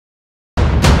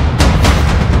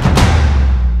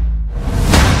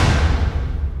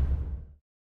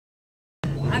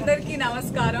అందరికీ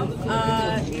నమస్కారం.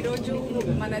 ఈరోజు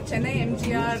మన Chennai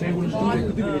MGR mall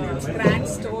grand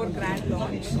store grand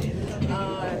launch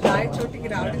రాయచోటికి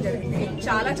రావడం జరిగింది.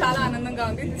 చాలా చాలా ఆనందంగా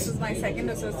ఉంది. This is my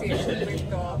second association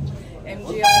with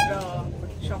MGR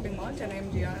shopping mall, Chennai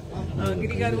MGR,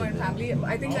 Giri Garu and family.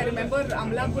 I think I remember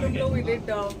Amlapuramlo we did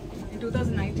in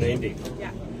 2019.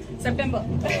 Yeah, September.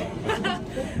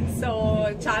 So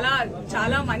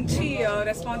chala manchi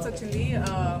response vachindi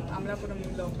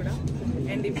Amlapuramlo kuda.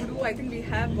 And ippudu I think we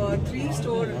have 3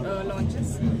 store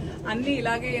launches. Anni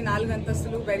ilage 4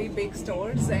 antastulu very big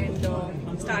stores and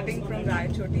starting from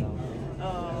Rayachoti.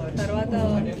 తర్వాత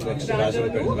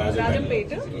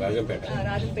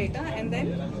Rajampet and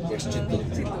then Chittoor.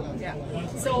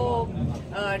 So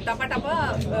టపా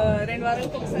 2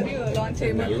 వారాలకు ఒకసారి launch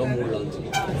చేయబోతున్నారు.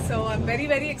 So I'm very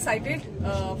very excited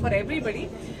for everybody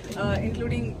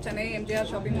including Chennai MGR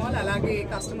shopping mall. అలాగే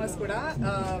customers కూడా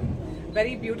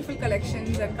very beautiful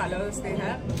collections and colours they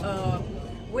have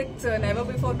with never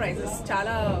before prices.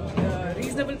 చాలా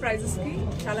reasonable prices కి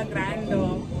చాలా గ్రాండ్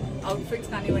అవుట్ఫిట్స్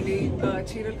కానివ్వండి,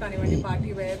 చీరలు కానివ్వండి,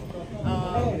 పార్టీ వేర్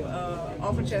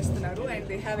ఆఫర్ చేస్తున్నారు. And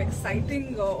they have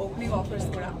exciting opening offers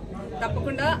కూడా.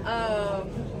 తప్పకుండా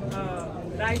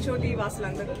రాయచోటి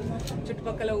వాసులందరూ,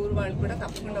 చుట్టుపక్కల ఊరు వాళ్ళు కూడా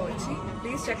తప్పకుండా వచ్చి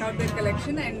please checkout there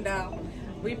collection and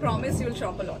we promise you will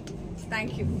shop a lot.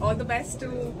 Thank you. All the best to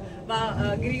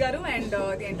Giri Garu and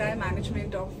the entire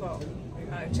management of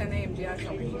Chennai MGR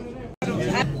shopping.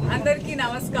 అందరికీ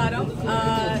నమస్కారం.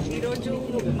 ఈరోజు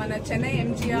మన Chennai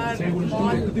MGR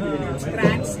mall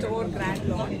grand store grand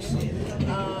launch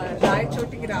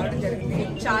రాయచోటికి రావడం జరిగింది.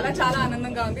 చాలా చాలా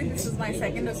ఆనందంగా ఉంది. This is my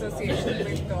second association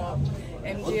with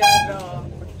MGR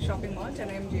shopping mall,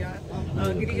 Chennai MGR,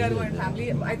 గిరి గారు and family.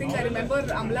 I think I remember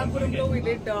అమలాపురంలో we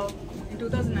did in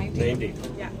 2019.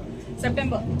 Yeah,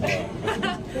 September.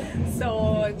 So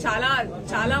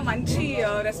చాలా మంచి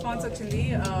రెస్పాన్స్ వచ్చింది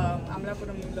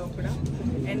అమలాపురంలో కూడా.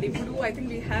 అండ్ ఇప్పుడు I think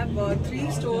we have 3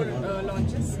 store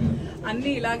launches.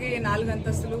 అన్ని ఇలాగే 4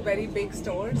 అంతస్తులు very big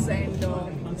stores and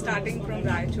starting from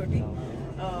Rayachoti,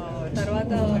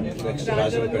 తర్వాత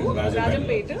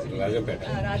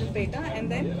Rajampet and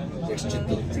then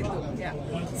Chittoor.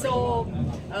 So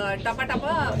టపా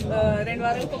 2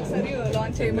 వారాలకు ఒకసారి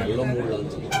లాంచ్ చేయబోతున్నారు.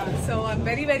 So I'm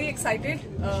very very excited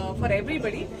for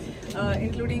everybody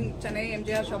including Chennai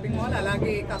MGR shopping mall.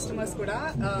 అలాగే కస్టమర్స్ కూడా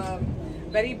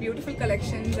very beautiful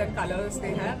collections and colours they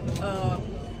have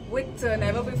with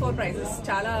never before prices.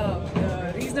 చాలా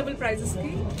reasonable prices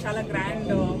కి చాలా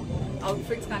గ్రాండ్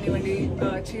అవుట్ఫిట్స్ కానివ్వండి,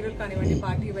 చీరలు కానివ్వండి,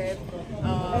 పార్టీ వేర్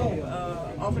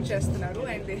ఆఫర్ చేస్తున్నారు.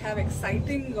 And they have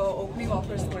exciting opening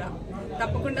offers కూడా.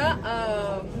 తప్పకుండా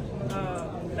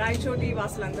రాయచోటి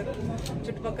వాసులందరూ,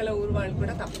 చుట్టుపక్కల ఊరు వాళ్ళు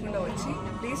కూడా తప్పకుండా వచ్చి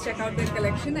please checkout there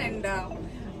collection and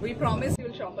we promise you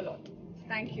will shop a lot.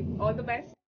 Thank you. All the best.